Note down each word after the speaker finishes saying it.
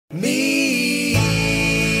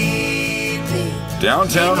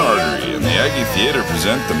Downtown Artery and the Aggie Theater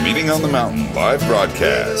present the Meeting on the Mountain live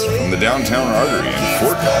broadcast from the Downtown Artery in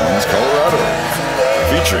Fort Collins, Colorado,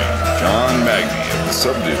 featuring John Magnie of the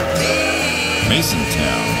Subdudes,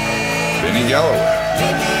 Masontown, Galloway,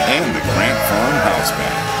 and the Grant Farm House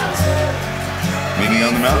Band. Meeting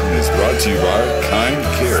on the Mountain is brought to you by Kind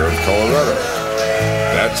Care of Colorado,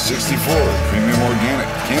 Batch 64 Premium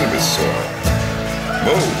Organic Cannabis Soil,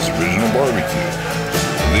 Moe's Original Barbecue,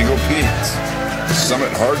 Legal Pete's,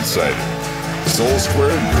 Summit Hard Cider, Soul Squared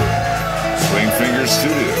Brewing, Swingfingers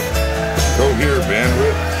Studio, Cohere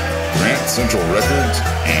Bandwidth, Grant Central Records,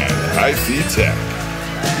 and Hyphytek.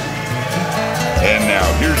 And now,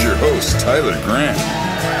 here's your host, Tyler Grant.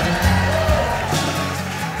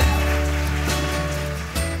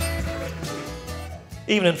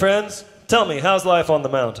 Evening, friends. Tell me, how's life on the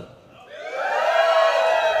mountain?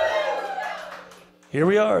 Here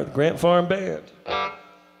we are, the Grant Farm Band.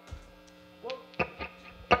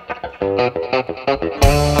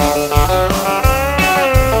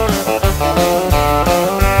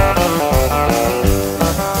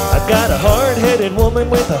 I've got a hard-headed woman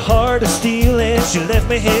with a heart of steel, and she left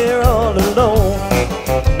me here all alone.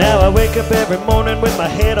 Now I wake up every morning with my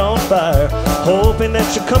head on fire, hoping that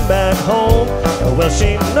she'll come back home. Well,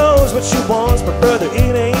 she knows what she wants, but brother,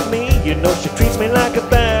 it ain't me. You know she treats me like a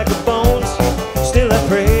bag of bones. Still I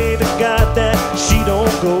pray to God that she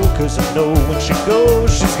don't go, 'cause I know when she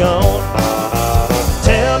goes, she's gone.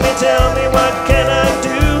 Tell me, what can I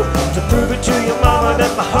do to prove it to your mama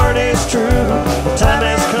that my heart is true? The time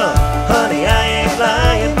has come, honey, I ain't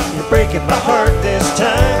lying. You're breaking my heart this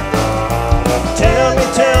time. Tell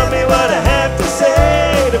me what I have to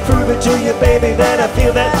say to prove it to you, baby, that I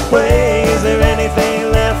feel that way. Is there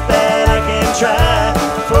anything left that I can try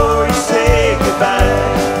before you say goodbye?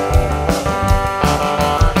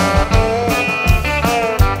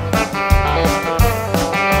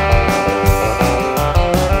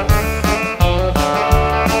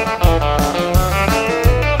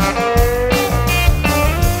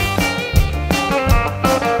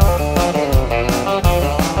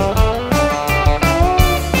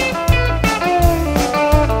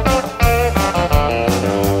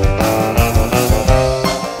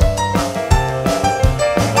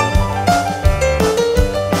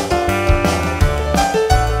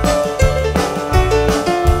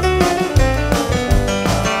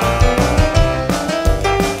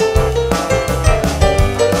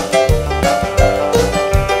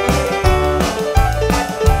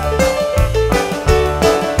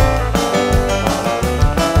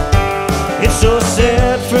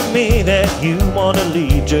 You wanna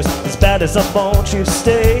leave just as bad as I want you to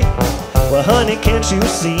stay. Well, honey, can't you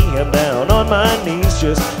see I'm down on my knees,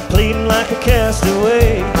 just pleading like a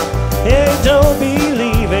castaway? Hey, don't be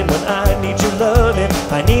leaving when I need your loving.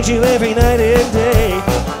 I need you every night and day.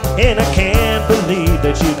 And I can't believe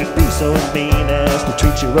that you could be so mean as to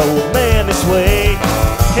treat your old man this way.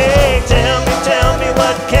 Hey, tell me,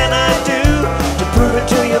 what can I do to prove it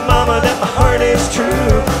to your mama that my heart is true?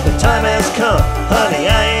 The time has come, honey,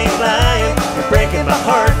 I ain't lying. You're breaking my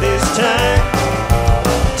heart this time.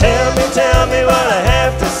 Tell me what I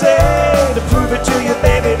have to say to prove it to you,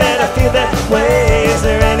 baby, that I feel that way. Is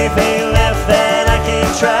there anything left that I can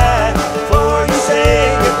try before you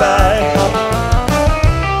say goodbye?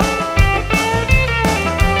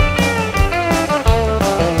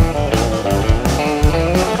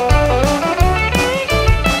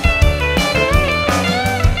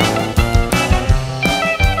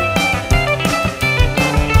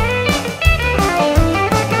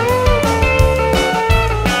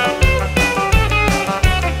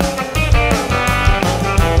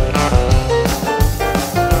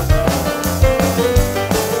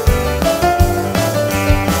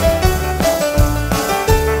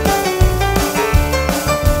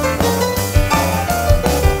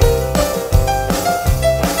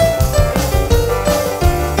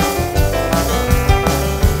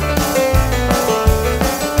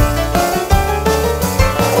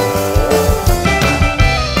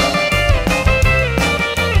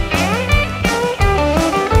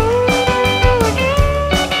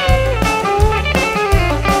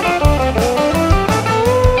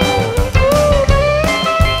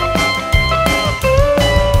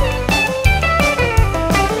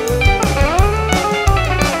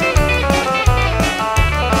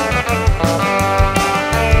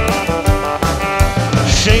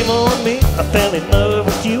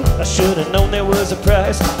 A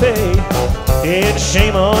price to pay. And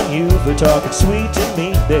shame on you for talking sweet to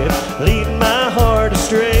me, then leading my heart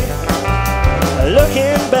astray.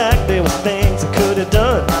 Looking back, there were things I could have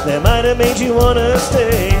done that might have made you wanna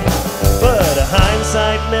stay.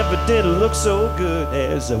 didn't look so good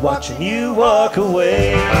as watching you walk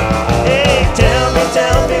away. Hey, tell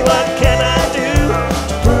me what can I do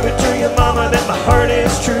to prove it to your mama that my heart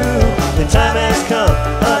is true? The time has come,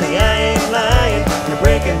 honey, I ain't lying. You're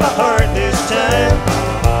breaking my heart this time.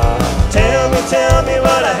 Tell me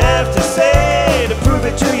what I have to say to prove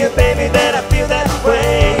it to you, baby, that I feel that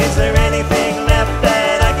way. Is there anything left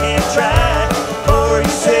that I can't try before you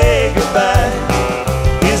say goodbye?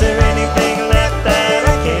 Is there anything left that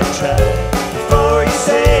I can't try before you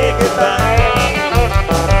say goodbye?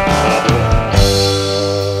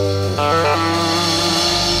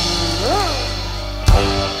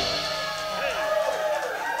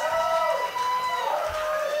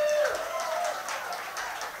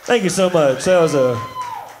 Thank you so much. That was a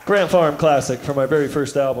Grant Farm classic from my very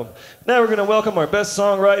first album. Now we're going to welcome our best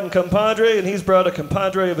songwriting compadre, and he's brought a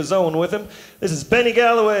compadre of his own with him. This is Benny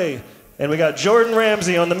Galloway, and we got Jordan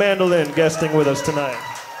Ramsey on the mandolin guesting with us tonight.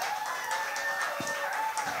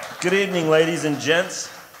 Good evening, ladies and gents.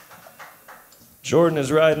 Jordan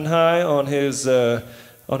is riding high on his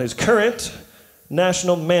current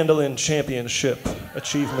National Mandolin Championship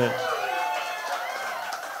achievement.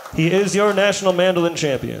 He is your national mandolin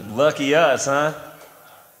champion. Lucky us, huh?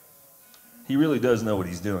 He really does know what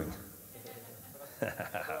he's doing.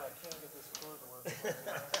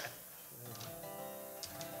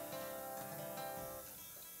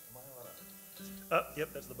 Yep,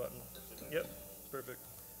 that's the button. Yep, perfect.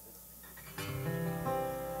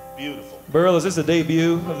 Beautiful. Burle, is this a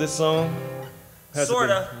debut of this song?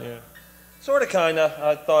 Sorta. Yeah. Sorta, kinda.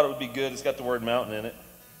 I thought it would be good. It's got the word mountain in it.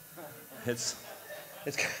 It's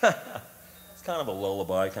kind of a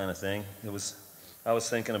lullaby kind of thing. I was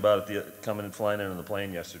thinking about it coming and flying in on the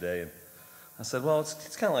plane yesterday, and I said, well,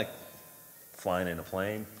 it's kind of like flying in a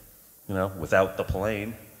plane, you know, without the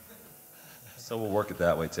plane. So we'll work it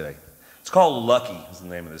that way today. It's called Lucky, is the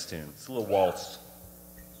name of this tune. It's a little waltz.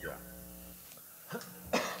 Yeah.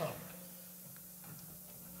 And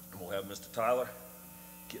we'll have Mr. Tyler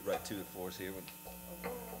get right to it for us here.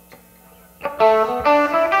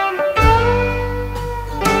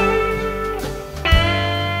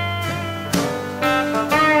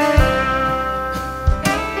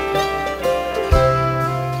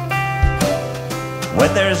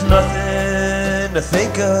 When there's nothing to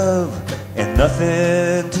think of and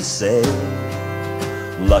nothing to say,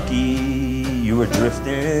 lucky you were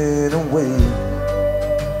drifting away.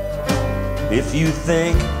 If you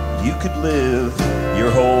think you could live your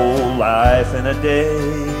whole life in a day,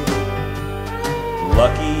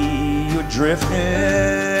 lucky you're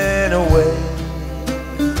drifting away.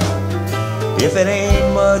 If it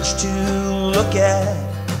ain't much to look at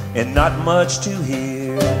and not much to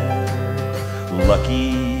hear,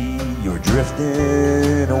 lucky you're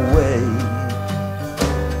drifting away.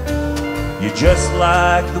 You're just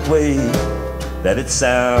like the way that it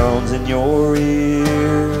sounds in your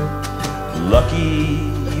ear. Lucky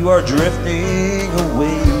you are drifting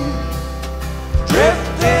away.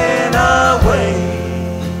 Drifting away.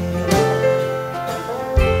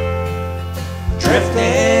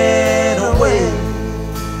 Drifting away.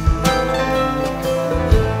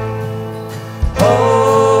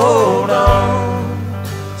 Hold on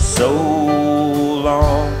so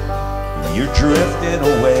long, you're drifting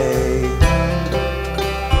away.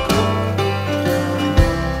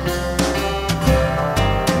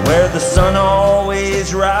 Where the sun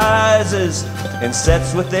always rises and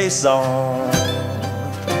sets with a song,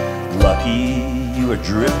 lucky you are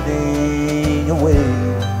drifting away.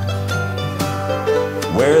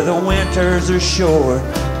 Where the winters are short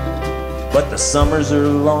but the summers are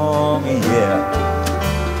long, yeah,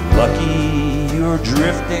 lucky you're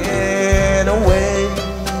drifting away.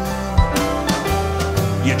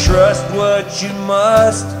 You trust what you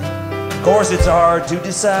must, of course it's hard to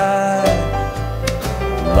decide.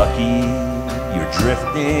 Lucky you're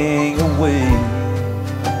drifting away.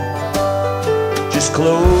 Just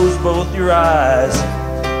close both your eyes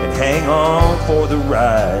and hang on for the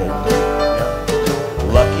ride.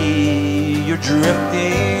 Lucky you're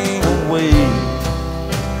drifting away.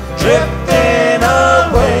 Drifting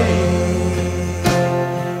away.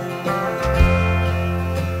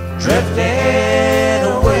 Drifting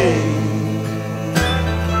away.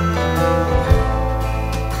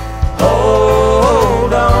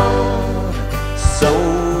 Hold on so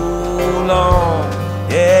long,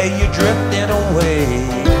 yeah, you're drifting away.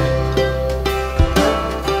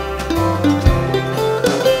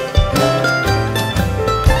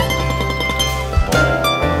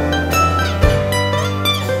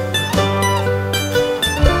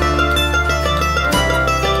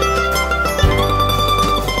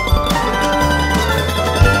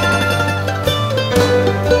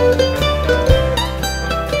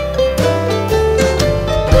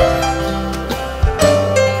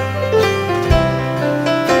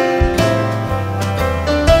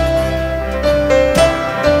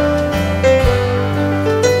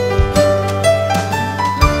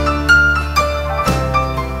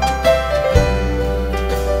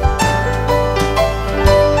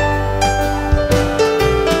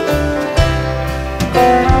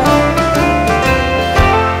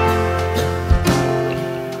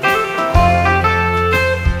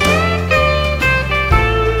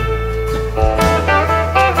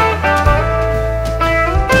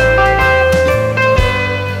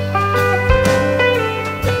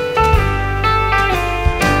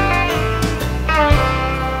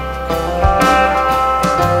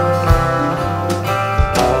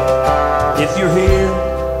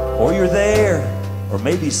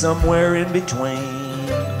 somewhere in between.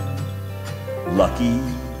 Lucky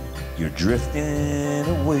you're drifting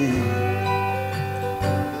away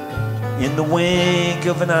in the wink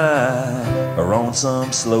of an eye or on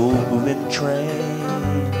some slow-moving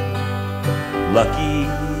train. Lucky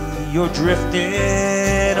you're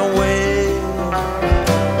drifting away.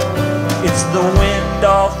 It's the wind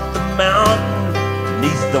off the mountain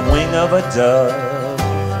beneath the wing of a dove.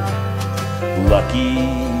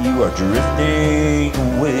 Lucky you are drifting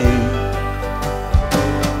away.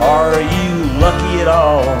 Are you lucky at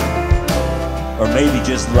all? Or maybe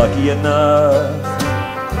just lucky enough?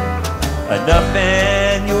 Enough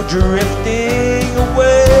and you're drifting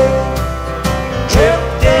away.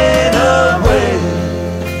 Drifting away.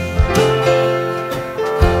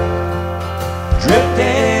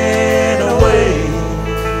 Drifting away.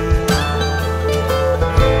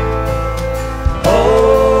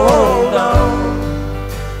 Hold on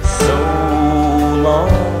so long.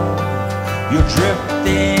 You're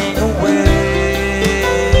drifting away.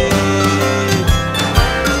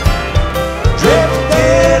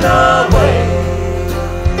 Drifting away.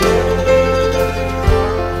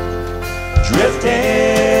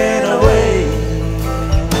 Drifting away.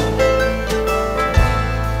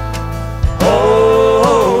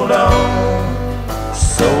 Hold on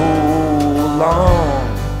so long.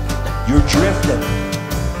 You're drifting.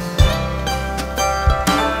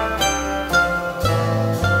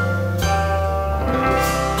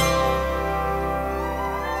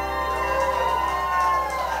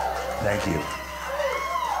 Thank you.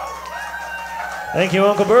 Thank you,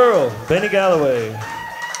 Uncle Burle, Benny Galloway.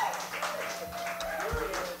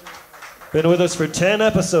 Been with us for 10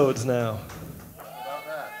 episodes now.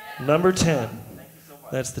 Number 10.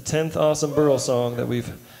 That's the 10th awesome Burle song that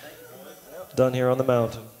we've done here on the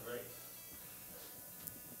mountain.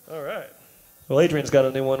 All right. Well, Adrian's got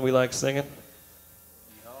a new one we like singing.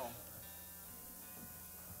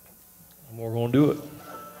 And we're going to do it.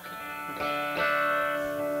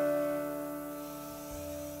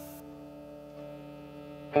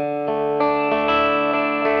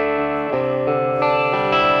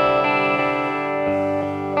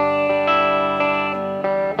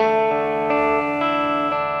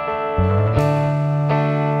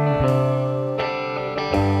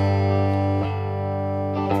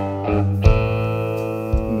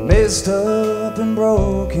 Messed up and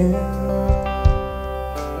broken,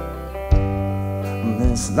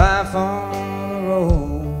 this life on the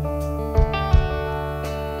road,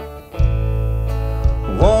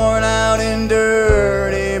 worn out and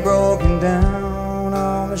dirty, broken down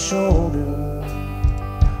on the shoulder,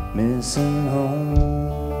 missing home.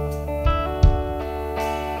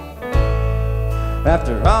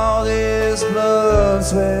 After all this blood,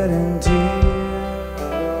 sweat and tears,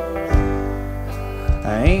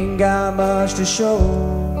 I ain't got much to show.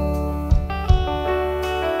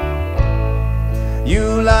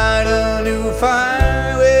 You light a new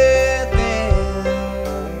fire within,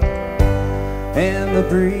 and the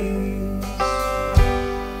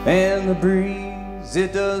breeze,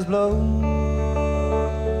 it does blow.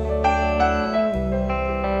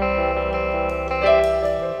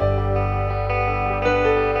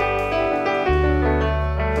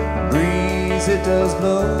 Breeze, it does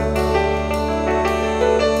blow.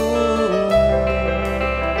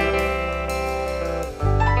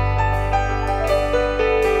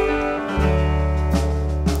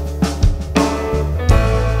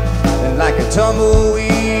 Like a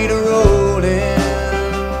tumbleweed rolling,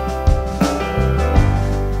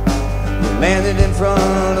 you landed in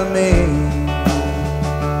front of me.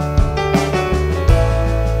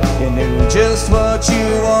 You knew just what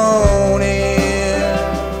you wanted.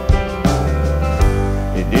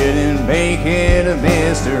 You didn't make it a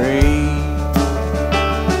mystery.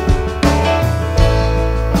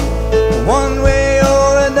 One way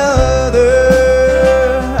or another,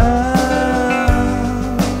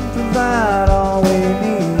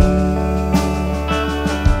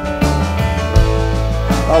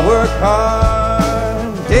 I work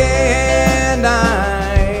hard day and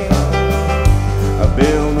night. I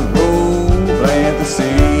build a road, plant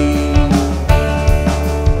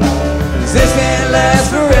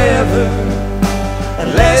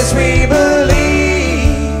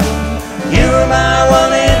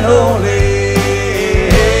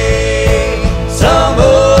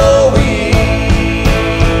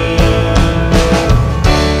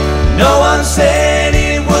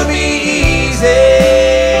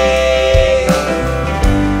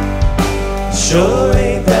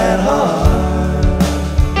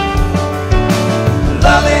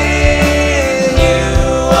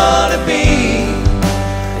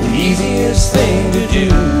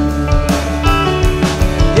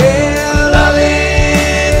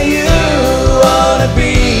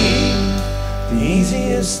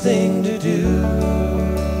easiest thing to do.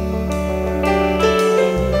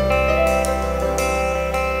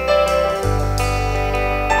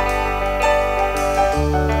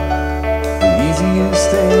 Easiest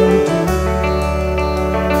thing to do.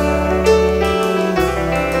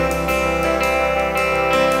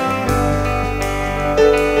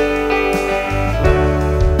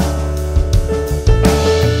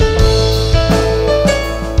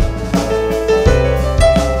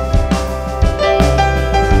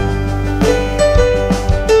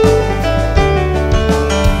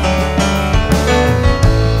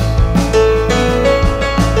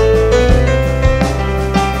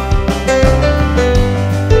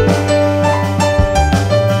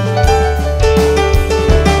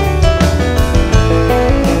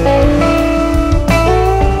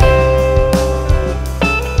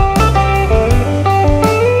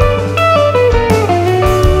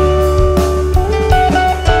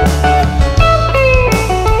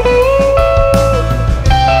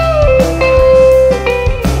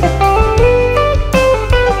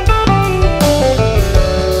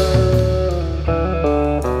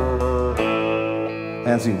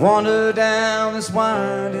 As we wander down this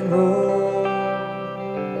winding road,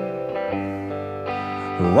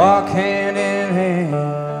 we walk hand in hand.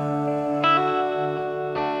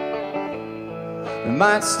 We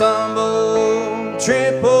might stumble,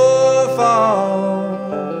 trip or fall.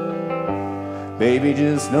 Baby,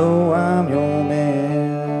 just know I'm your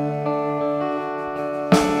man.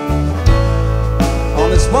 On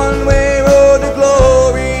this one-way road to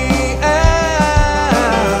glory,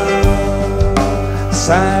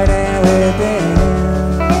 outside and within,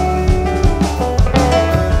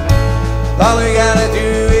 all we gotta do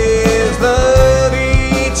is love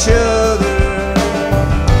each other,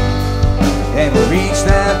 and we'll reach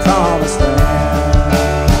that promised land.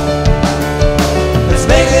 Let's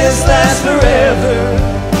make this last forever,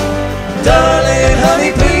 darling,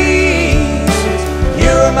 honey, please.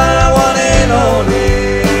 You're my one and only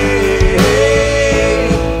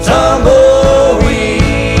tumbleweed.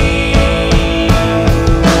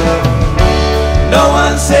 No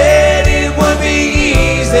one said it would be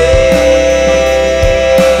easy.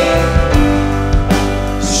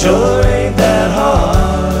 Sure ain't that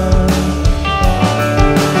hard.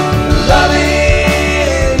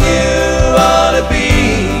 Loving you ought to be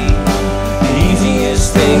the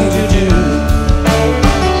easiest thing to do.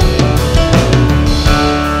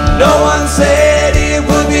 No one said it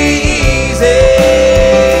would be easy.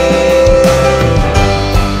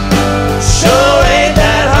 Sure ain't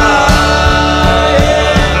that hard.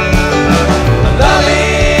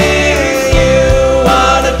 Loving you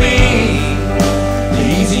ought to be the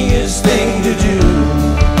easiest thing to do.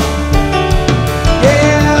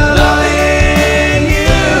 Yeah, loving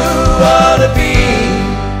you ought to be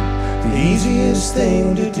the easiest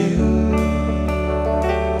thing to do.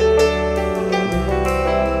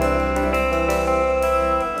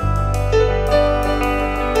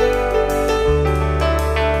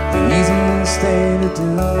 The easiest thing to do.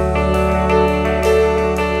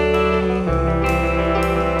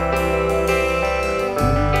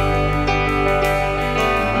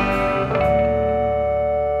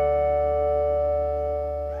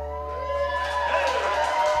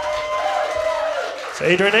 It's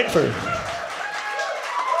Adrian Eckford.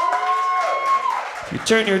 You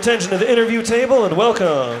turn your attention to the interview table and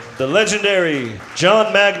welcome the legendary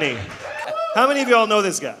John Magnie. How many of y'all know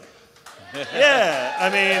this guy? Yeah, I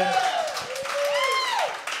mean,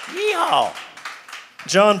 Yeehaw!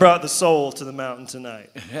 John brought the soul to the mountain tonight.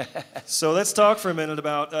 So let's talk for a minute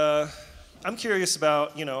about, I'm curious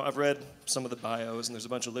about, I've read some of the bios and there's a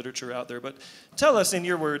bunch of literature out there, but tell us in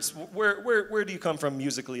your words, where do you come from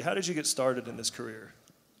musically? How did you get started in this career?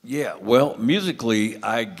 Yeah, well, musically,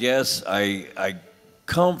 I guess I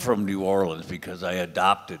come from New Orleans because I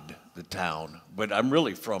adopted the town, but I'm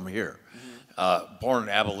really from here. Born in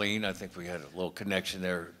Abilene, I think we had a little connection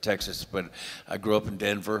there, Texas, but I grew up in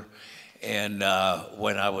Denver. And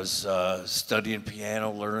when I was studying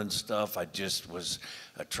piano, learning stuff, I just was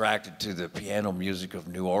attracted to the piano music of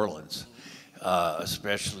New Orleans,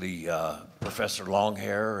 especially Professor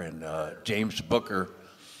Longhair and James Booker.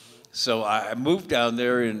 So I moved down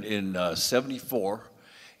there in '74,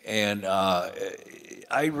 and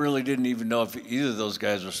I really didn't even know if either of those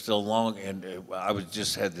guys were still along, and I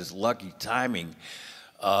just had this lucky timing.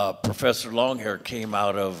 Professor Longhair came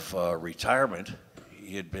out of retirement.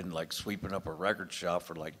 He had been like sweeping up a record shop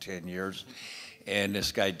for like 10 years. And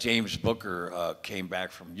this guy, James Booker, came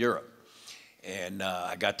back from Europe. And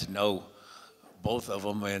I got to know both of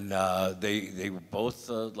them, and they were both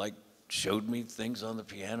like showed me things on the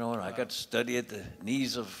piano, and I got to study at the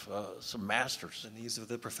knees of some masters. The knees of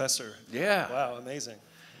the professor. Yeah. Wow, amazing,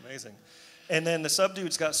 amazing. And then the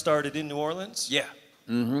Subdudes got started in New Orleans? Yeah.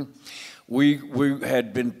 Mm-hmm. We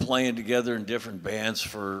had been playing together in different bands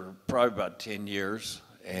for probably about 10 years,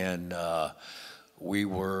 and we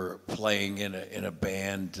were playing in a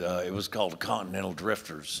band. It was called Continental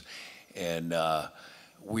Drifters, and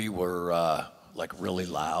we were like really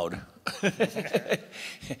loud.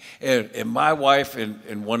 and my wife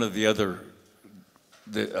and one of the other,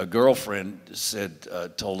 a girlfriend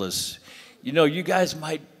told us, you know, you guys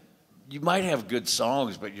might have good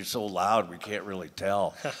songs, but you're so loud we can't really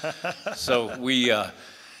tell. So we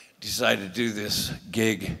decided to do this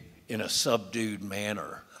gig in a subdued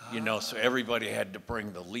manner, you know, so everybody had to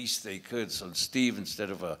bring the least they could. So Steve, instead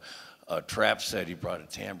of a trap set, he brought a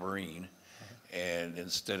tambourine, and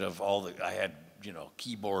instead of I had, you know,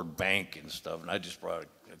 keyboard bank and stuff, and I just brought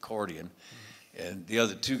an accordion, and the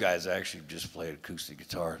other two guys actually just played acoustic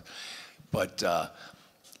guitar. But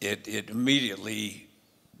it immediately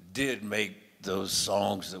did make those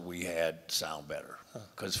songs that we had sound better,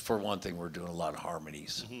 because for one thing, we're doing a lot of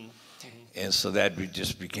harmonies, and so that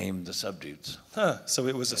just became the Subdudes. So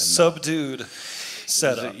it was a subdued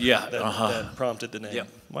setup that prompted the name. Yep.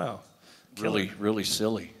 Wow. Really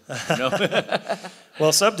silly. You know?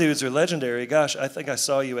 Well, Subdudes are legendary. Gosh, I think I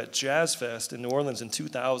saw you at Jazz Fest in New Orleans in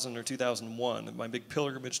 2000 or 2001, my big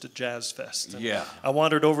pilgrimage to Jazz Fest. And yeah. I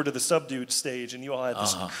wandered over to the Subdudes stage, and you all had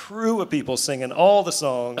this crew of people singing all the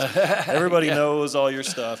songs. Everybody knows all your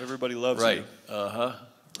stuff. Everybody loves you. Right.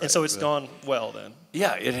 And so it's gone well then.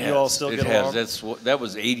 Yeah, it has. You all still get along? That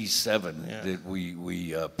was '87 that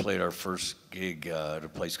we played our first gig at a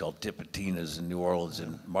place called Tipitina's in New Orleans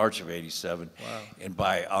in March of '87. Wow. And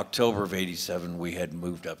by October of '87, we had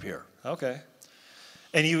moved up here. Okay.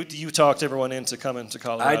 And you talked everyone into coming to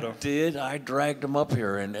Colorado? I did. I dragged them up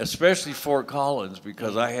here, and especially Fort Collins,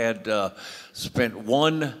 because I had spent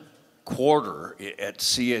 1 quarter at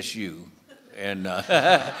CSU and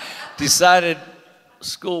decided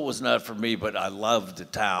school was not for me, but I loved the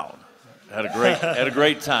town. Had a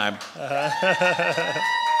great time.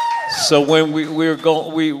 So when we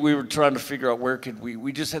were trying to figure out where could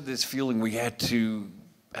we just had this feeling we had to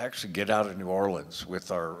actually get out of New Orleans with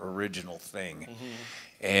our original thing.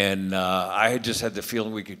 And I had just had the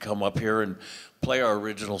feeling we could come up here and play our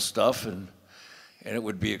original stuff, and it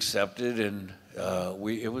would be accepted, and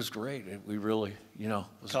it was great. We really, you know,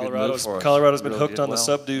 it was a good move for us. Colorado's been Really hooked on the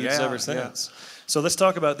Subdudes ever since. So let's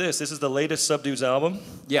talk about this. This is the latest Subdudes album.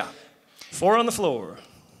 Yeah. 4 on the Floor.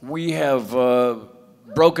 We have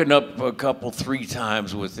broken up 3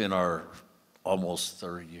 times within our almost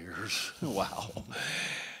 30 years. Wow.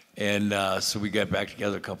 And so we got back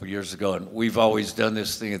together a couple years ago, and we've always done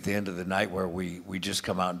this thing at the end of the night where we just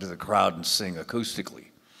come out into the crowd and sing acoustically.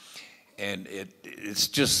 And it's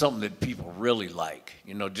just something that people really like,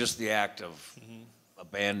 you know, just the act of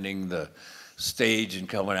abandoning the stage and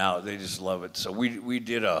coming out. They just love it. So we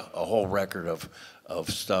did a whole record of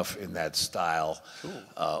stuff in that style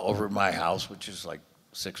over at my house, which is like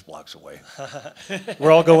 6 blocks away.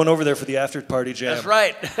 We're all going over there for the after party jam. That's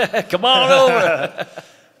right. Come on over.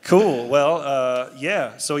 Cool. Well,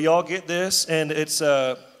 yeah. So y'all get this, and it's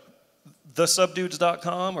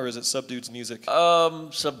thesubdudes.com, or is it Subdudes Music?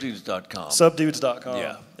 Subdudes.com. Subdudes.com.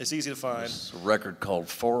 Yeah. It's easy to find. It's a record called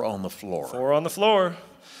 4 on the Floor. 4 on the Floor.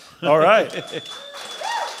 All right.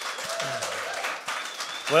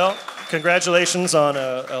 Well, congratulations on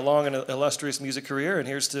a long and illustrious music career, and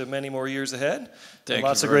here's to many more years ahead. Thank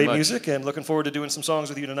Lots you of very great much. music, and looking forward to doing some songs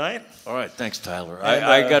with you tonight. All right, thanks, Tyler. And,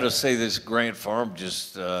 I got to say this Grant Farm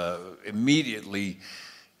just immediately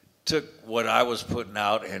took what I was putting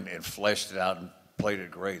out and fleshed it out and played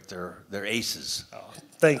it great. They're aces. Oh,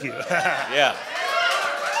 thank you. Yeah.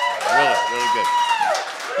 Really good.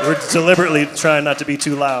 We're deliberately trying not to be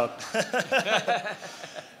too loud.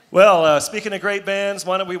 Well, speaking of great bands,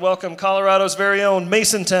 why don't we welcome Colorado's very own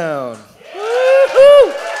Masontown.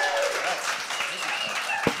 Woo-hoo!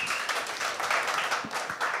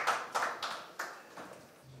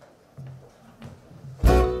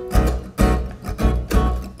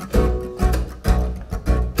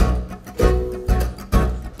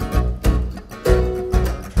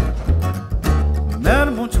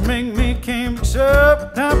 Madam, won't you make me Cambridge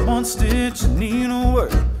up? Not one stitch, need a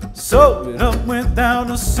word. Sew it up without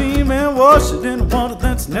a seam and wash it in water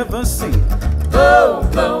that's never seen. Blow,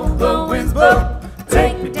 blow, blow, winds blow.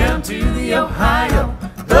 Take me down to the Ohio.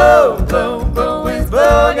 Blow, blow, blow, winds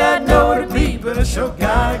blow. I got nowhere to be, but I sure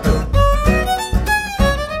gotta go.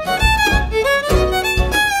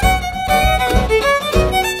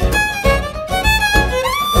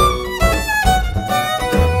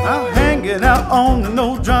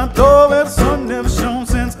 front door where the sun never shone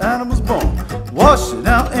since Adam was born. Wash it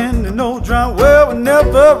out in an old dry well where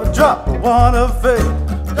never a drop of water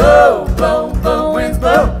fell. Blow, blow, blow, winds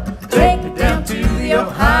blow, take me down to the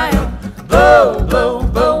Ohio. Blow, blow,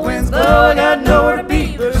 blow, winds blow, I got nowhere to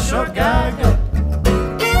be but a short gotta go.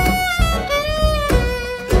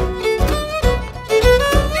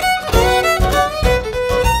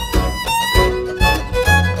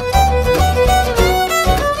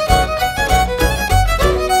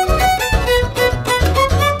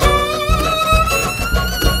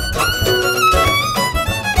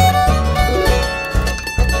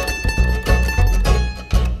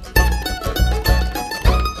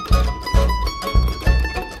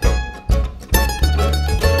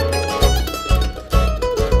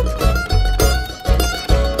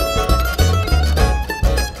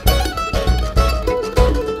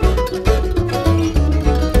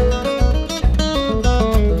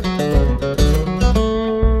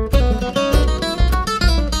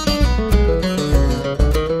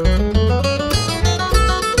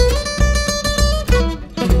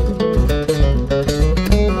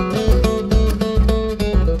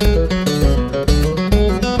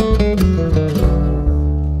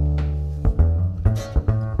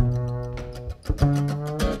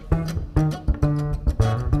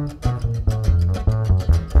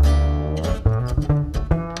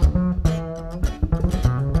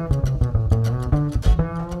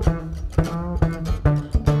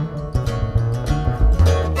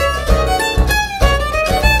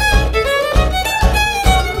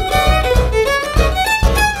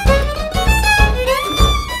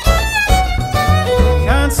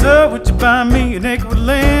 Buy me an acre of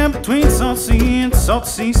land between salt sea and salt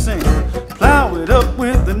sea sand. Plow it up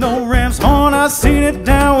with the no ram's horn. I seen it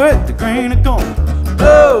down with the grain of corn.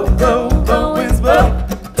 Blow, blow, blow, winds blow,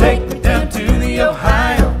 take me down to the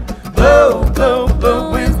Ohio. Blow, blow,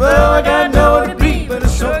 blow, winds blow, I got nowhere to be but a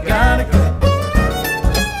short gotta go.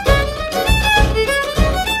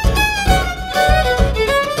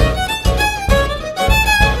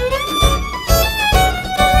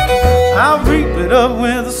 I'll reap it up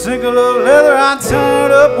with a sickle of leather. I tie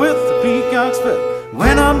it up with the peacock's feather.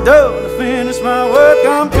 When I'm done to finish my work,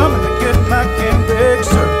 I'm coming to get my Youngberg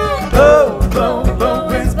shirt. Blow, blow, blow,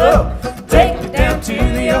 winds blow, take me down to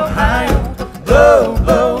the Ohio. Blow,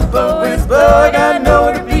 blow, blow, winds blow, I got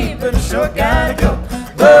nowhere to be but a short gotta go.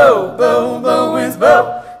 Blow, blow, blow, winds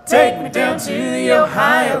blow, take me down to the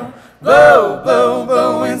Ohio. Blow, blow,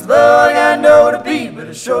 blow, winds blow, I got nowhere to be but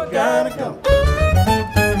a short gotta go.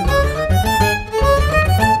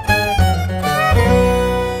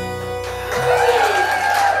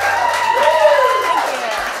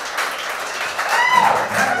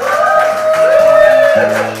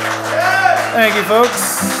 Thank you,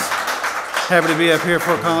 folks. Happy to be up here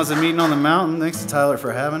for Collins and Meeting on the Mountain. Thanks to Tyler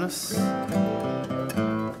for having us.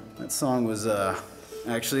 That song was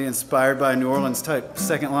actually inspired by a New Orleans type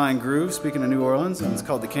second line groove. Speaking of New Orleans, and it's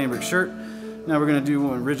called the Cambric Shirt. Now we're going to do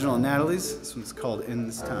one original of Natalie's. This one's called In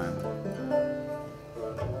This Time.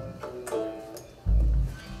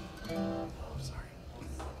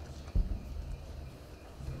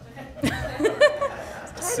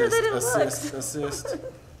 Better than it looks. Assist.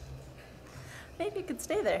 Maybe you could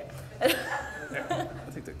stay there. I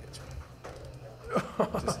think they'll get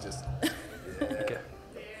you. Just. Okay.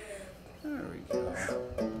 There we go.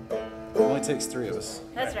 It only takes 3 of us.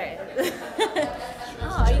 That's right.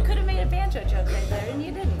 Oh, you could have made a banjo joke right there, and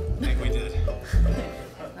you didn't. I think we did.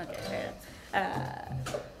 Okay, fair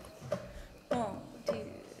enough. 1, 2,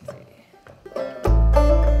 3.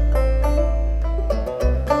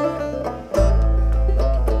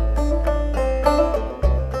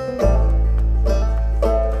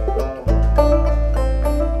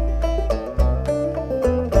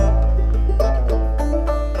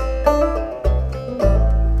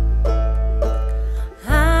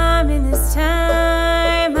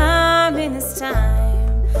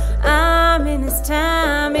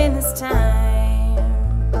 time, in this time.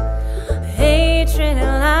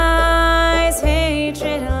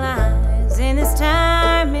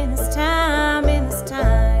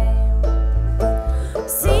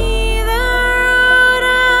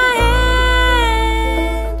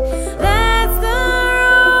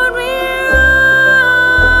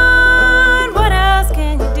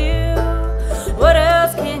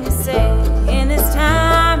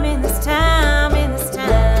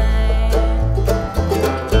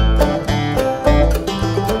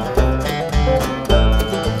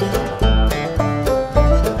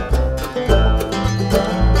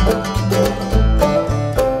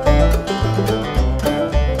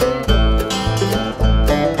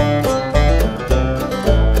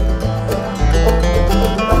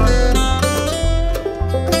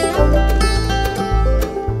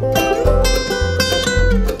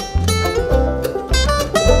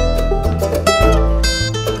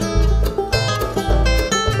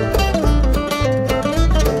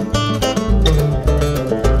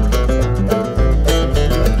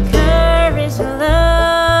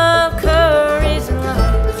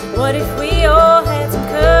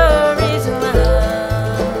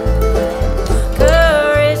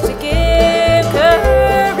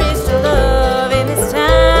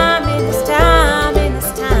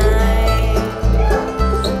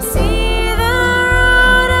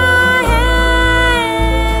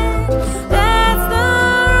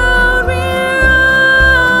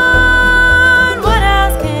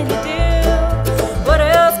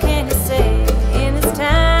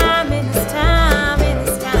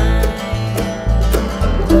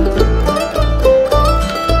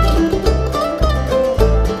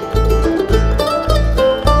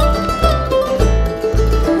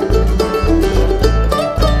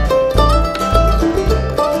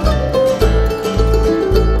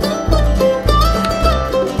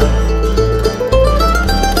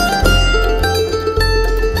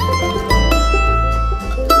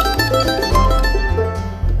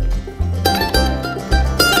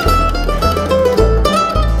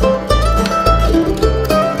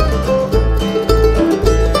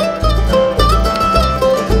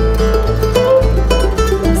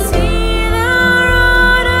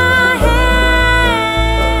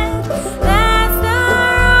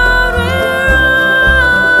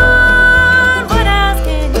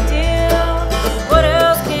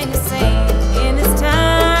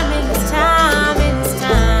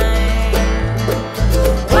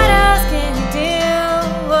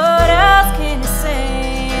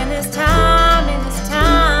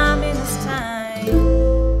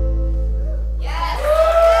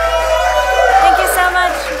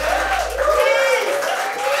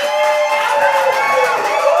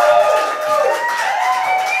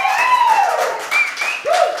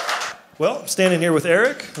 standing here with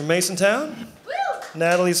Eric from Masontown.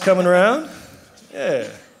 Natalie's coming around. Yeah.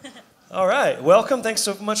 All right. Welcome. Thanks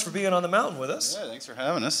so much for being on the mountain with us. Yeah, thanks for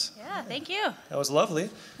having us. Yeah, thank you. That was lovely.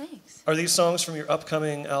 Thanks. Are these songs from your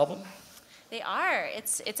upcoming album? They are.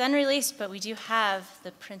 It's unreleased, but we do have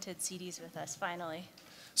the printed CDs with us finally.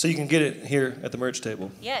 So you can get it here at the merch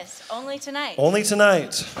table. Yes, only tonight. Only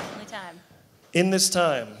tonight. Only time. In this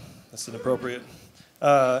time. That's inappropriate.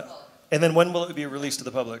 And then when will it be released to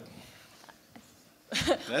the public? We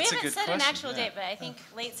haven't set an actual date, but I think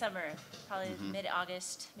late summer, probably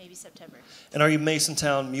mid-August, maybe September. And are you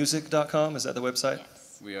masontownmusic.com? Is that the website?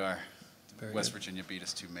 Yes. We are. Very West good. Virginia beat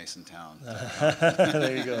us to Masontown.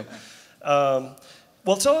 There you go.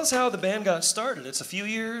 Well, tell us how the band got started. It's a few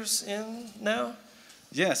years in now?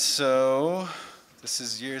 Yes, so is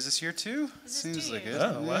this year 2? This is Seems 2 like years. it.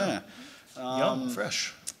 Oh, wow. Yeah. Young,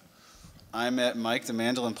 fresh. I met Mike, the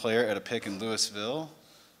mandolin player, at a pick in Louisville.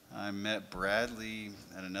 I met Bradley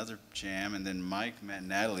at another jam, and then Mike met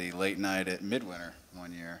Natalie late night at Midwinter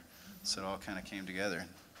one year. So it all kind of came together.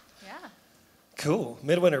 Yeah. Cool.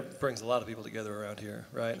 Midwinter brings a lot of people together around here,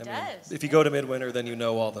 right? It does. If you go to Midwinter, then you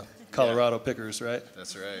know all the Colorado pickers, right?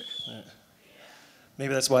 That's right. Yeah.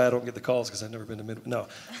 Maybe that's why I don't get the calls, because I've never been to Midwinter. No.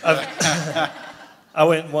 I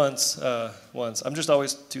went once. I'm just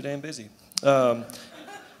always too damn busy.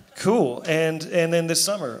 Cool. And then this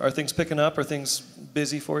summer, are things picking up? Are things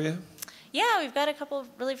busy for you? Yeah, we've got a couple of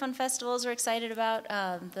really fun festivals we're excited about.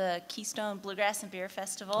 The Keystone Bluegrass and Beer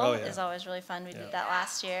Festival is always really fun. We did that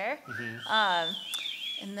last year.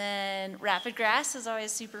 And then Rapid Grass is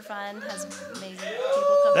always super fun. Has amazing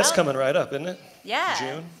people come That's out. coming right up, isn't it? Yeah.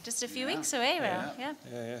 June? Just a few weeks away now. Yeah.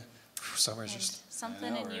 Yeah. Summer's And just...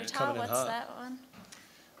 something in Utah. Coming in What's hot. that one?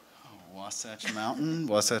 Wasatch Mountain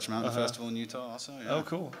Festival in Utah also. Yeah. Oh,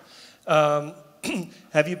 cool.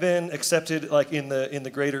 Have you been accepted like in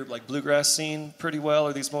the greater like bluegrass scene pretty well?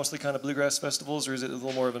 Are these mostly kind of bluegrass festivals, or is it a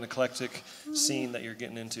little more of an eclectic scene that you're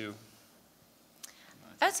getting into?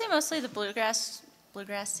 I would say mostly the bluegrass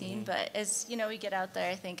scene, but as you know, we get out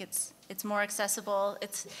there, I think it's more accessible.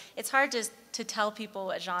 It's hard to tell people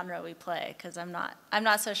what genre we play because I'm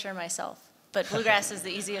not so sure myself. But bluegrass is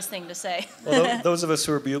the easiest thing to say. Well, those of us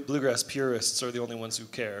who are bluegrass purists are the only ones who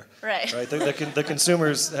care. Right. Right. The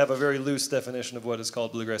consumers have a very loose definition of what is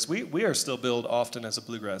called bluegrass. We are still billed often as a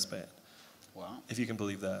bluegrass band. Wow. If you can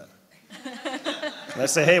believe that. And I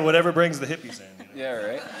say, hey, whatever brings the hippies in. You know? Yeah,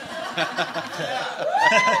 right.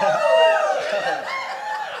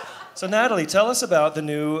 So Natalie, tell us about the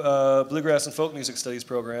new Bluegrass and Folk Music Studies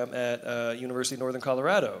program at University of Northern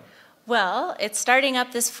Colorado. Well, it's starting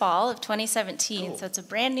up this fall of 2017, Cool. so it's a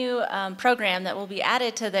brand new program that will be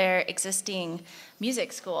added to their existing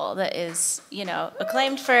music school that is,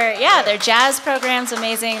 acclaimed for, their jazz program's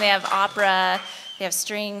amazing. They have opera, they have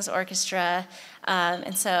strings, orchestra,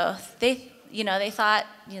 and so they thought,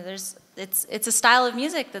 it's a style of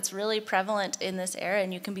music that's really prevalent in this era,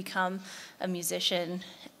 and you can become a musician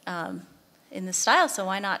in this style, so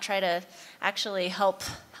why not try to actually help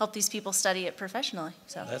these people study it professionally?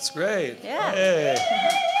 So That's great. Yeah. Hey.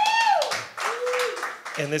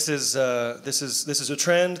 And this is a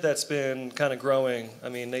trend that's been kind of growing. I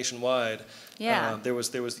mean, nationwide. Yeah. There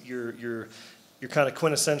was your kind of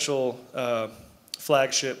quintessential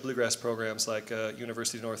flagship bluegrass programs like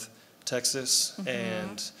University of North Texas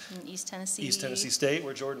and East Tennessee. East Tennessee State,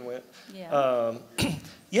 where Jordan went. Yeah.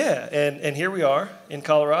 And here we are in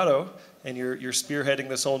Colorado, and you're spearheading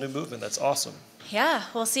this whole new movement. That's awesome. Yeah,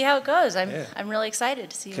 we'll see how it goes. I'm really excited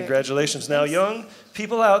to see. Congratulations. Now, young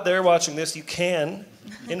people out there watching this, you can,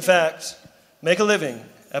 in fact, make a living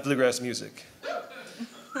at bluegrass music.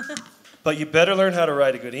 But you better learn how to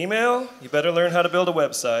write a good email. You better learn how to build a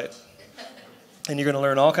website. And you're going to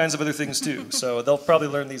learn all kinds of other things, too. So they'll probably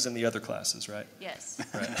learn these in the other classes, right? Yes.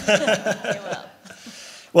 Right. They will.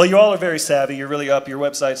 Well, you all are very savvy. You're really up. Your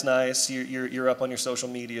website's nice. You're up on your social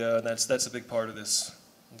media, and that's a big part of this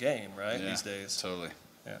game, right? Yeah, these days. Totally.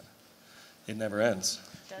 Yeah. It never ends.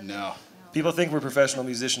 No. People think we're professional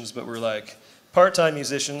musicians, but we're like part-time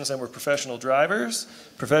musicians, and we're professional drivers,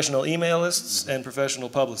 professional emailists, and professional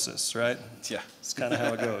publicists, right? Yeah. It's kind of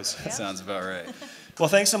how it goes. Sounds about right. Well,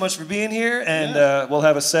 thanks so much for being here, and we'll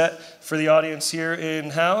have a set for the audience here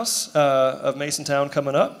in-house of Masontown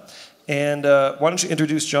coming up. And why don't you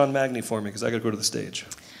introduce John Magnie for me, because I got to go to the stage.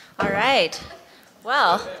 All right.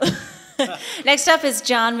 Well, next up is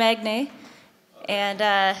John Magnie,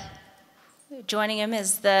 and joining him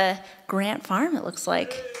is the Grant Farm, it looks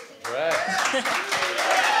like. Right.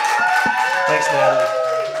 Thanks, Natalie.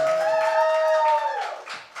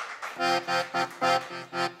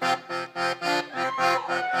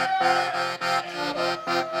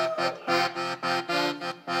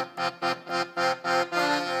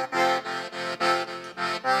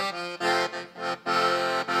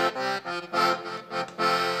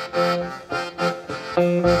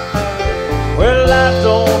 Well, I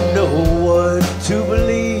don't know what to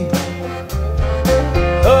believe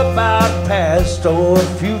about past or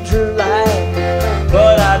future life,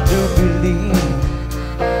 but I do believe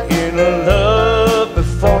in a love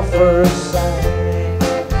before first sight.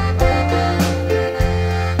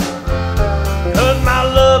 'Cause my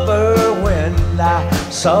lover, when I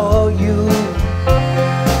saw you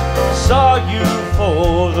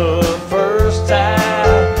for the first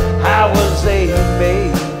time, I was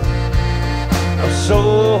amazed. I'm so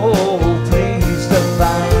pleased to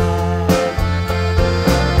find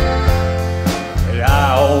that I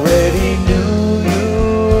already knew you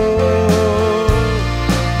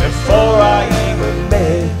before I even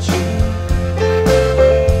met you.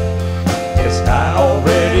 Yes, I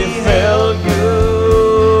already felt you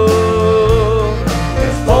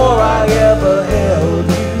before I ever held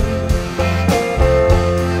you.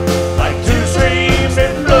 Like two streams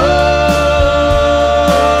in love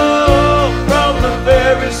from the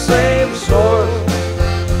very same source,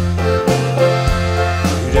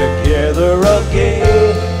 together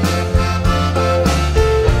again.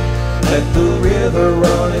 Let the river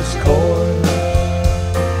run its course.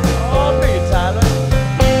 Oh, me, Tyler.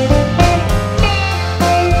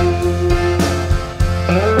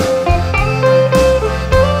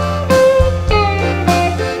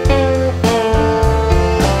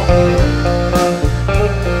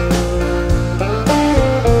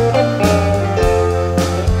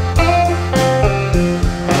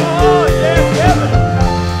 Oh, yeah, Kevin.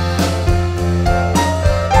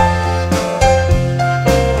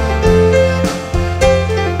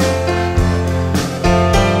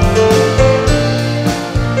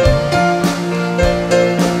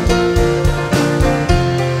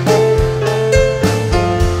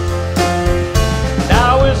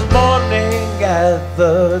 Now it's morning at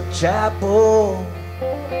the chapel.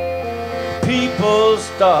 People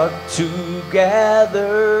start to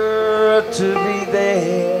gather to be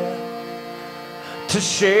there, to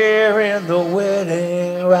share in the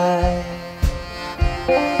wedding rite.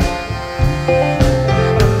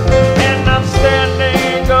 And I'm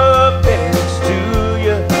standing up next to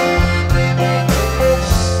you,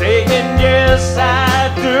 saying yes I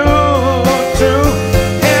do too.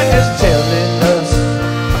 And it's telling us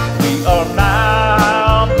we are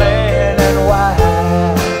now man and wife.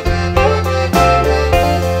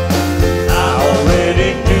 I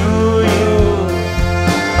already knew you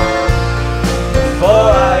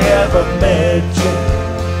before I ever met you.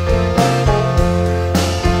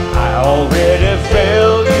 I already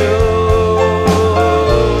felt you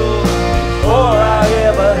before I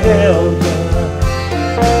ever held you.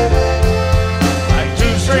 Like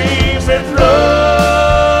two streams that flow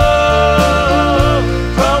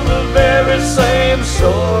from the very same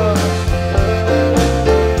source,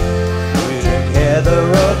 we're together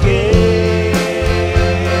again.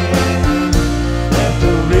 Let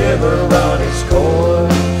the river run its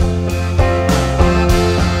course.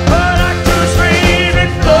 But like two streams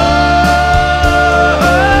that flow,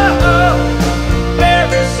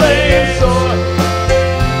 very same source,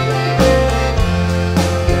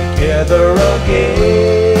 together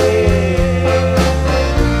again.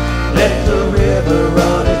 Let the river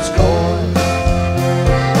run its course.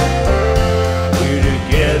 We're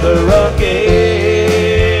together again.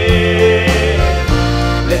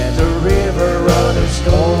 Let the river run its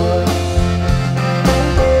course.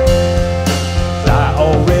 I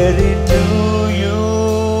already knew you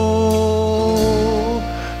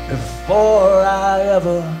before I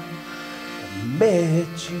ever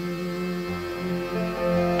met you.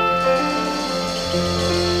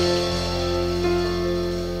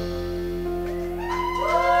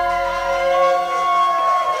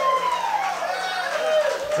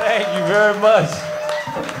 Thank you very much.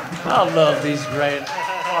 I love these great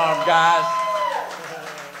farm guys.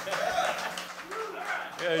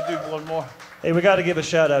 Yeah, do one more. Hey, we got to give a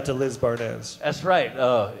shout out to Liz Barnez. That's right.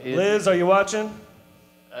 Liz, are you watching?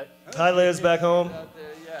 Hi, Liz, back home.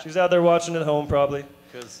 She's out there watching at home, probably.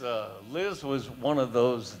 Because Liz was one of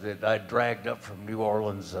those that I dragged up from New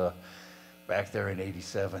Orleans back there in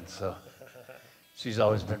 '87. So she's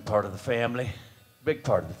always been part of the family, big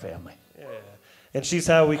part of the family. Yeah. And she's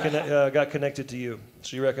how we got connected to you.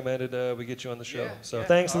 She recommended we get you on the show. So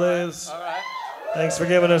thanks, Liz. All right. Thanks for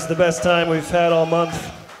giving us the best time we've had all month.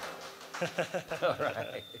 All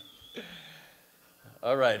right.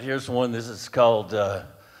 All right, here's one. This is called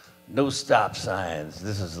No Stop Signs.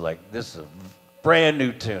 This is a brand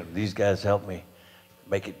new tune. These guys helped me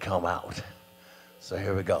make it come out. So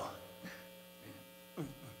here we go.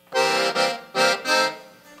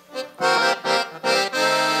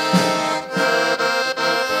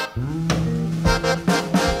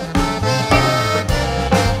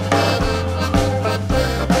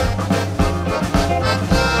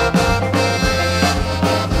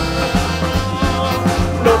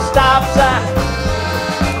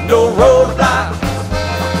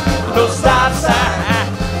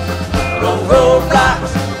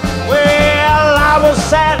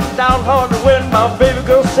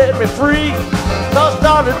 street. So I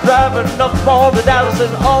started driving up on to Dallas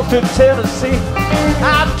and on to Tennessee.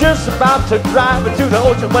 I'm just about to drive into the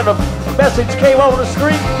ocean when a message came on the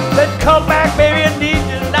screen. Said, come back, baby, I need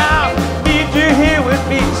you now. Need you here with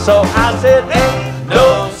me. So I said, ain't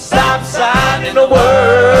no stop sign in the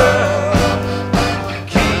world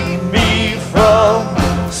keep me from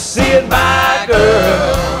seeing my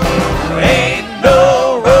girl. Ain't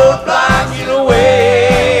no roadblock in the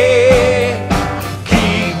way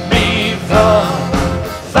keep me from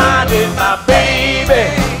finding my baby.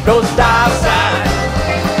 No stop sign,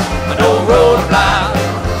 no roadblock,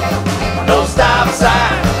 no stop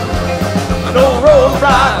sign, no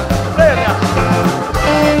roadblock. Play it now.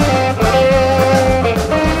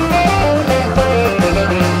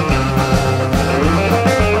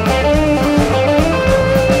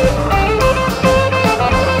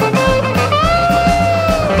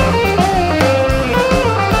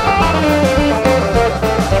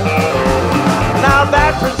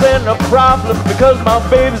 A problem because my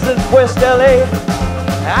baby's in West LA.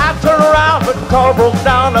 I turn around but the car broke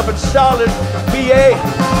down up in Charlotte, PA.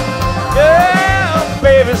 Yeah,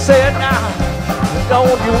 baby said, nah,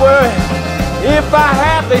 don't you worry. If I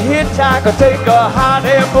have to hitchhike or take a hot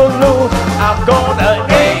air balloon, I'm gonna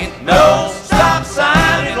ain't no stop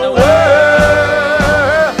sign in the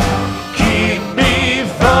world keep me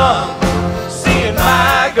from seeing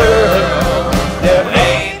my girl. There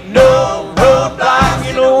ain't no roadblock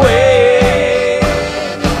in the way.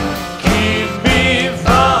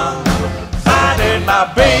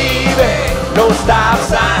 No stop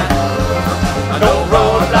sign, no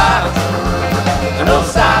roadblocks, no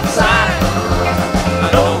stop sign,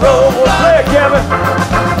 no roadblocks. Play it, Kevin.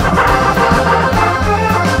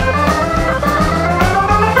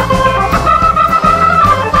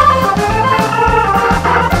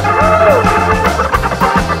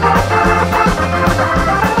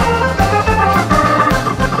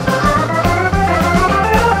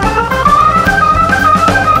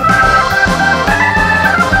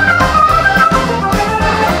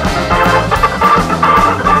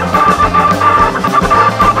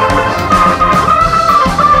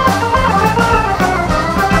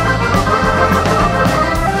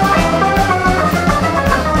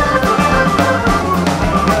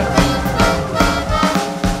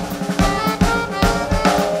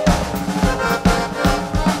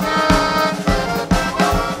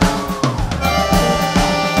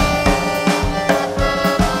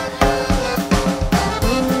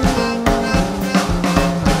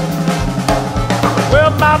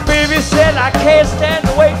 I can't stand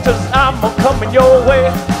to wait 'cause I'm coming your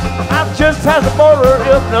way. I've just passed the border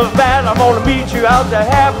of Nevada. I'm gonna meet you out there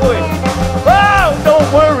halfway. Oh,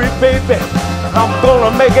 don't worry, baby. I'm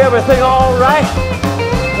gonna make everything all right.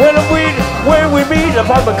 When we meet up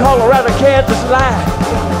on the Colorado-Kansas line,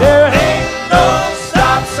 there ain't no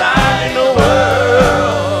stop sign in the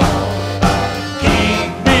world keep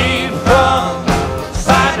me from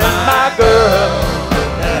finding my girl.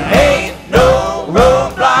 There ain't no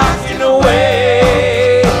roadblock in the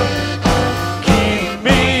way keep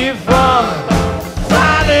me from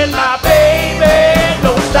finding my baby.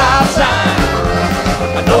 No stop sign,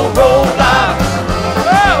 no roadblocks,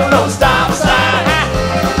 oh, no stop sign,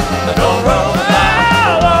 no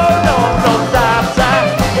roadblocks, oh, no stop sign,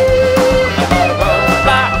 no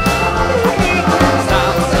roadblock,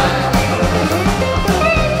 stop sign.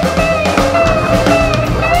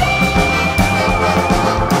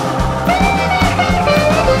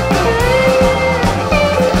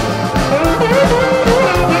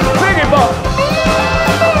 Biggie ball.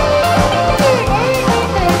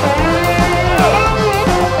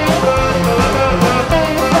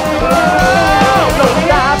 No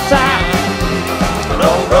stop sign,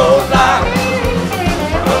 no roadblock,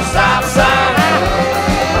 no stop sign,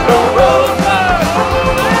 no roadblock,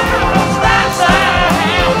 no stop sign,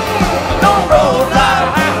 no roadblock,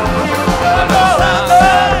 no stop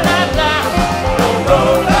sign, no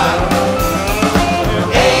roadblock. There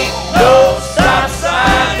ain't no stop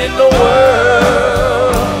sign in the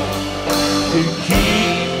world to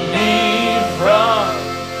keep me from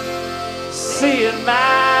seeing my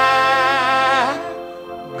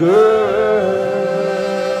girl.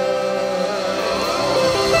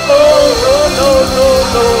 Oh, no, no, no,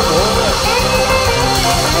 no, no.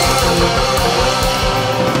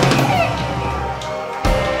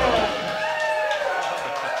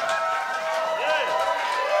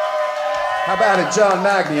 How about it, John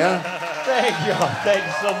Magnie, huh? Thank you. Thank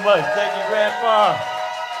you so much. Thank you, Grandpa.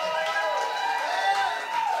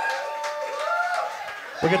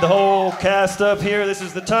 We'll get the whole cast up here. This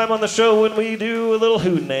is the time on the show when we do a little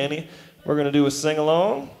hootenanny. We're going to do a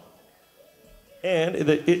sing-along. And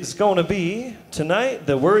it's going to be, tonight,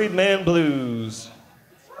 the Worried Man Blues.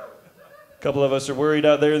 A couple of us are worried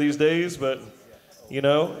out there these days, but, you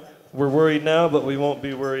know, we're worried now, but we won't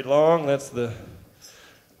be worried long. That's the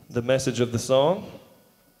message of the song.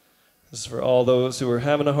 This is for all those who are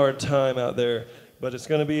having a hard time out there. But it's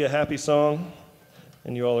going to be a happy song,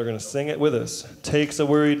 and you all are going to sing it with us. Takes a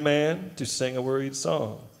worried man to sing a worried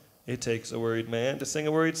song. It takes a worried man to sing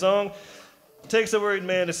a worried song. It takes a worried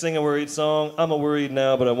man to sing a worried song. I'm a worried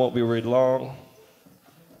now, but I won't be worried long.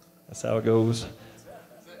 That's how it goes.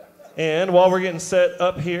 And while we're getting set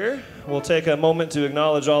up here, we'll take a moment to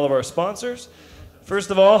acknowledge all of our sponsors.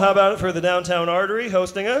 First of all, how about it for the Downtown Artery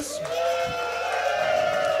hosting us?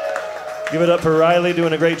 Give it up for Riley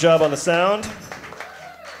doing a great job on the sound.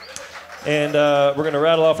 And we're going to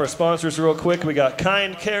rattle off our sponsors real quick. We got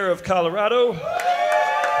Kind Care of Colorado.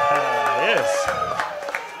 Yes.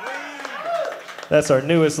 That's our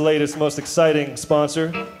newest, latest, most exciting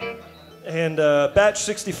sponsor. And Batch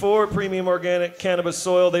 64, Premium Organic Cannabis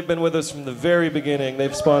Soil. They've been with us from the very beginning.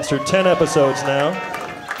 They've sponsored 10 episodes now.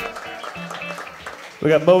 We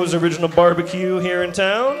got Moe's Original Barbecue here in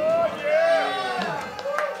town.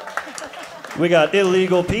 We got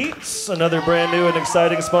Illegal Pete's, another brand new and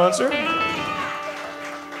exciting sponsor.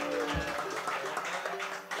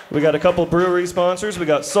 We got a couple brewery sponsors. We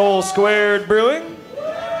got Soul Squared Brewing.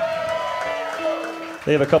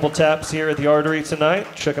 They have a couple taps here at the Artery tonight.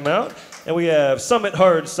 Check them out. And we have Summit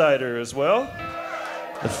Hard Cider as well.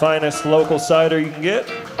 The finest local cider you can get.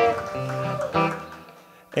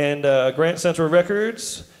 And Grant Central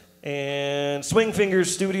Records. And Swingfingers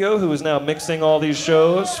Studio, who is now mixing all these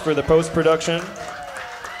shows for the post-production.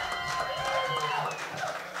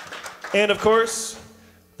 And of course,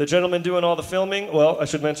 the gentleman doing all the filming, well, I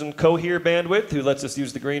should mention Cohere Bandwidth, who lets us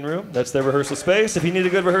use the green room. That's their rehearsal space. If you need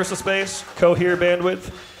a good rehearsal space, Cohere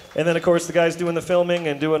Bandwidth. And then, of course, the guys doing the filming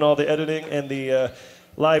and doing all the editing and the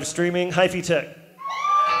live streaming, Hyphytek.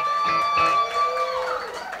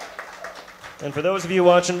 And for those of you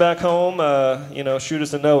watching back home, you know, shoot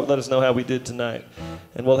us a note. Let us know how we did tonight.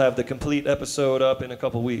 And we'll have the complete episode up in a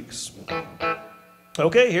couple weeks.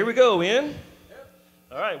 Okay, here we go, Ian.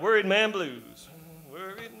 All right, Worried Man Blues.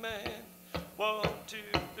 Worried Man. 1, 2,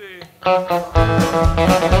 3.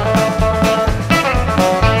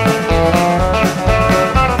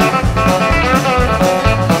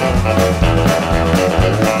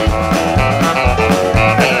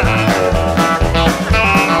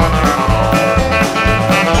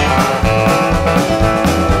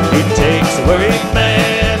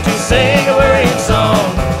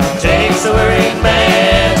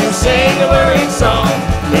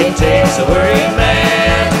 Takes a worried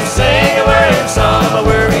man to sing a worried song. I'm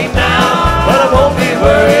worried now, but I won't be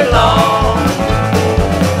worried long.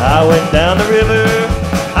 I went down the river,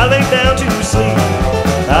 I lay down to sleep.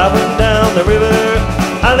 I went down the river,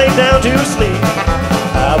 I lay down to sleep.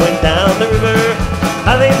 I went down the river,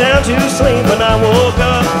 I lay down to sleep. When I woke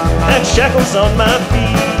up, had shackles on my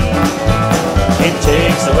feet. It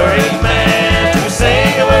takes a worried man to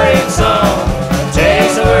sing a worried song. It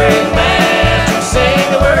takes a worried man to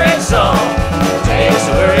sing a worried song. It takes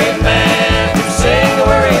a worried man to sing a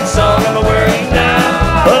worried song. I'm worried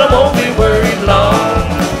now, but I won't be worried long.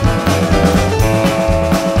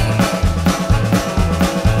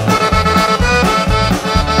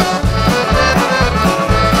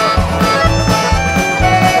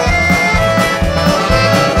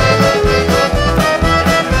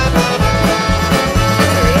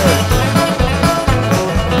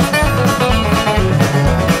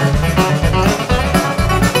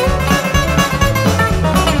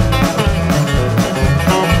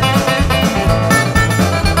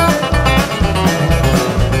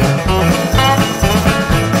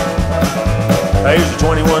 Here's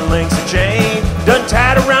 21 links of chain done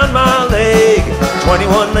tied around my leg.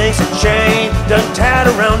 21 links of chain done tied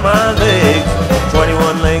around my leg.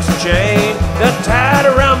 21 links of chain done tied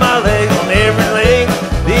around my leg. On every link,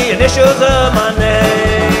 the initials of my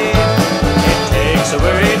name. It takes a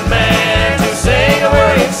worried man to sing a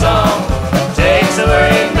worried song. It takes a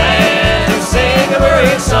worried man to sing a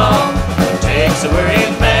worried song. It takes a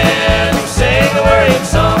worried man to sing a worried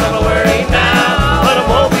song. I'm worried now, but I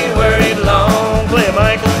won't be worried long. Play it,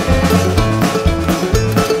 Mike.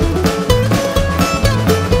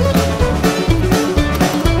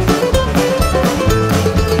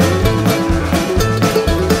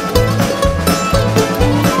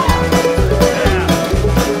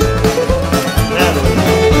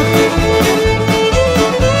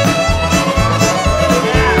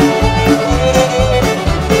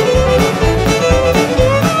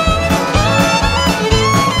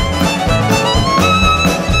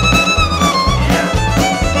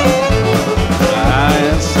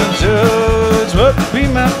 what would be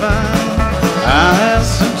my fine? I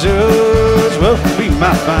asked the judge what would be my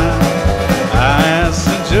fine. I asked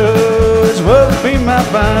the judge what would be my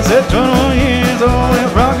fine. I said 21 years on that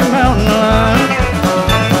Rocky Mountain line.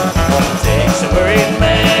 Takes a worried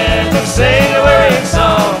man to sing a worried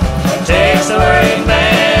song. Takes a worried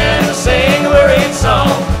man to sing a worried song.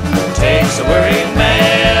 Takes a worried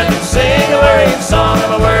man to sing a worried song.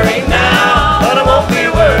 I'm worried now, but I won't be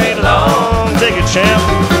worried long. Take it, champ.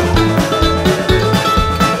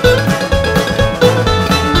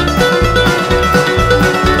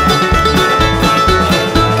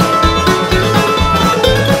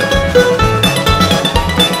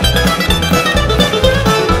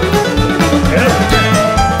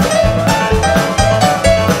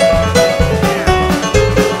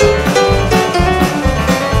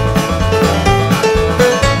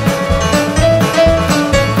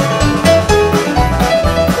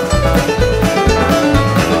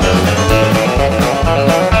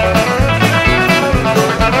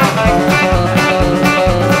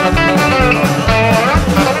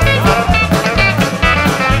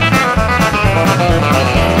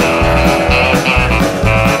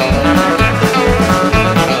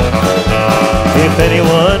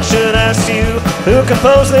 Who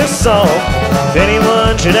composed this song? If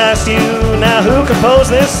anyone should ask you, now who composed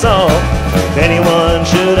this song? If anyone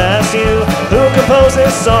should ask you, who composed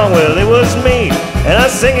this song? Well, it was me, and I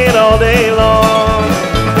sing it all day long.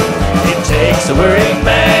 It takes a worried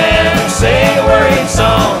man to sing a worried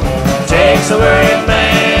song. It takes a worried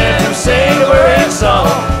man to sing a worried song.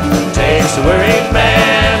 It takes a worried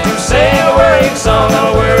man to sing a worried song.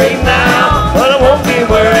 I'm worried now, but I won't be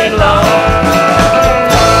worried long.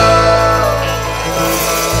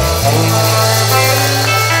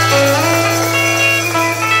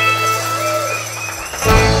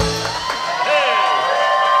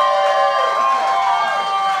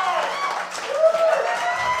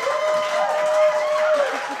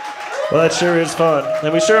 Well, that sure is fun.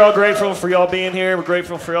 And we sure are grateful for y'all being here. We're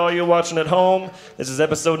grateful for all you watching at home. This is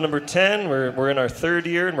episode number 10. We're in our third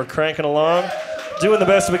year, and we're cranking along, doing the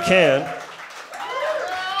best we can.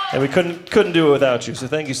 And we couldn't do it without you, so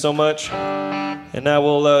thank you so much. And now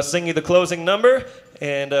we'll sing you the closing number.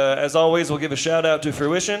 And as always, we'll give a shout out to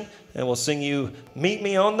Fruition, and we'll sing you Meet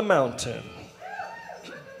Me on the Mountain.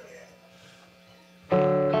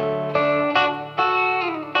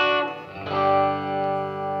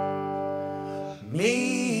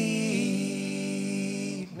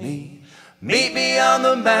 Meet me on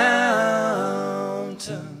the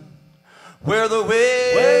mountain where the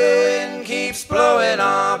wind keeps blowing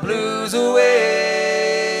our blues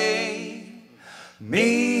away. Meet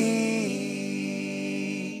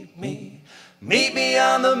me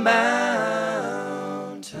on the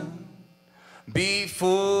mountain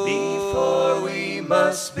before we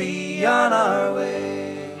must be on our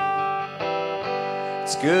way.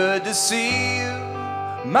 It's good to see you,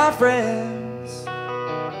 my friends,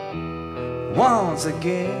 once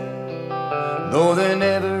again. Though there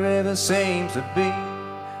never ever seems to be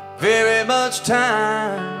very much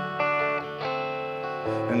time,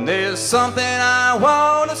 and there's something I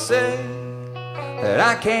want to say that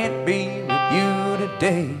I can't be with you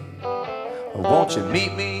today. Won't you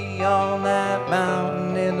meet me on that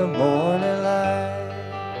mountain in the morning light?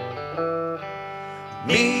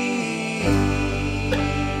 Meet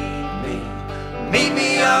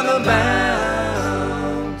me on the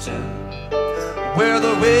mountain where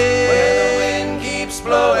the wind keeps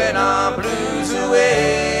blowing our blues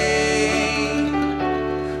away.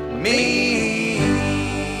 Meet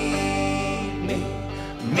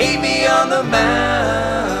me on the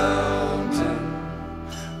mountain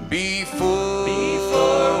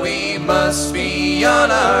before we must be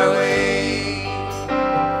on our way.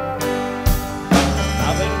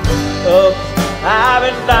 I've been up, I've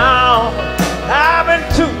been down, I've been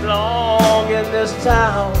too long in this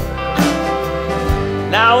town.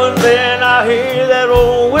 Now and then I hear that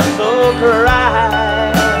old whistle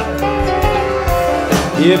cry.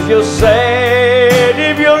 If you're sad,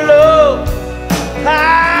 if you're low,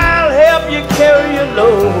 I'll help you carry your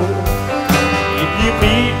load. If you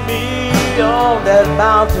meet me on that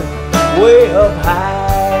mountain way up high.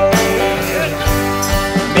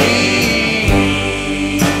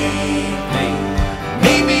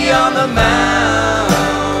 Meet me on the mountain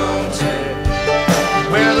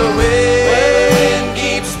where the wind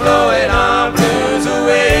keeps blowing our blues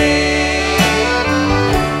away.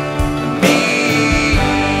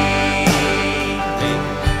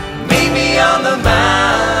 Meet me on the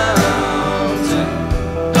mountain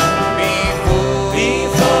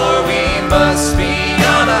before we must be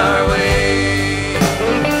on our way.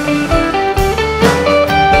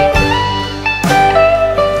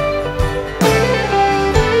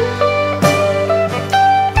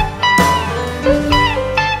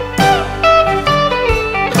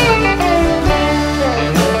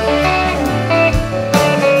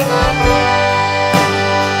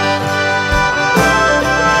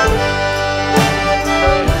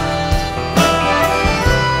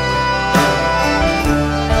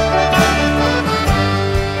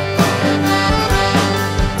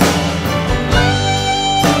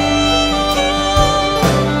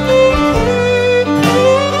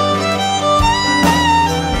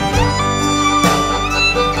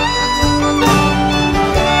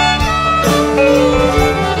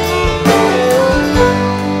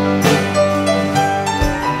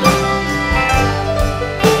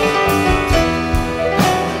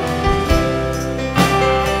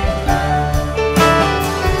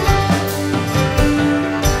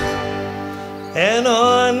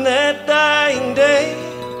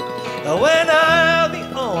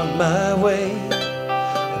 on my way.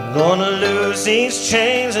 I'm gonna lose these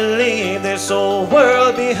chains and leave this old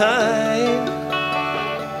world behind.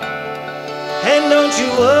 And don't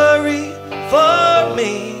you worry for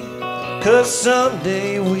me, 'cause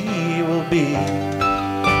someday we will be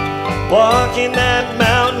walking that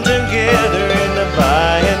mountain together in the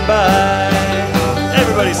by and by.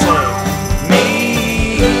 Everybody sing.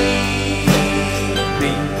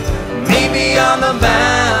 Meet me on the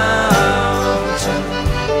mountain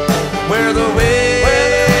where the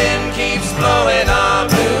wind keeps blowing our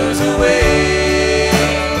blues away.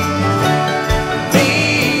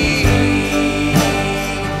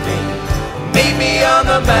 Meet me on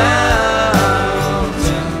the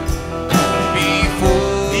mountain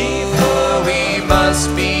before we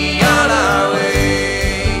must be on our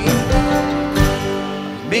way.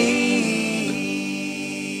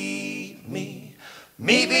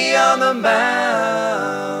 Meet me on the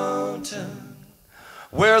mountain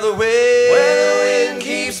where the wind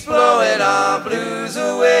keeps blowing our blues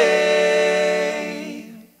away.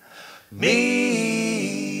 Meet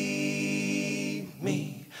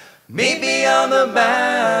me on the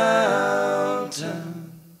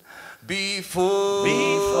mountain before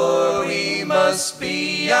we must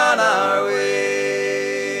be on our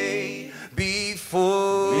way.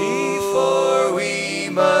 Before we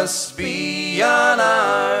must be on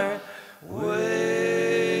our way.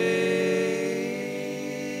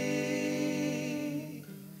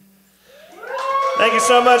 Thank you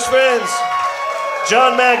so much, friends.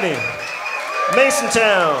 John Magnie,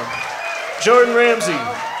 Masontown, Jordan Ramsey,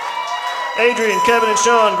 Adrian, Kevin, and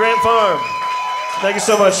Sean, Grant Farm. Thank you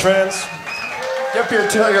so much, friends. Give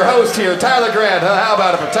your host here, Tyler Grant. How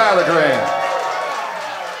about it for Tyler Grant?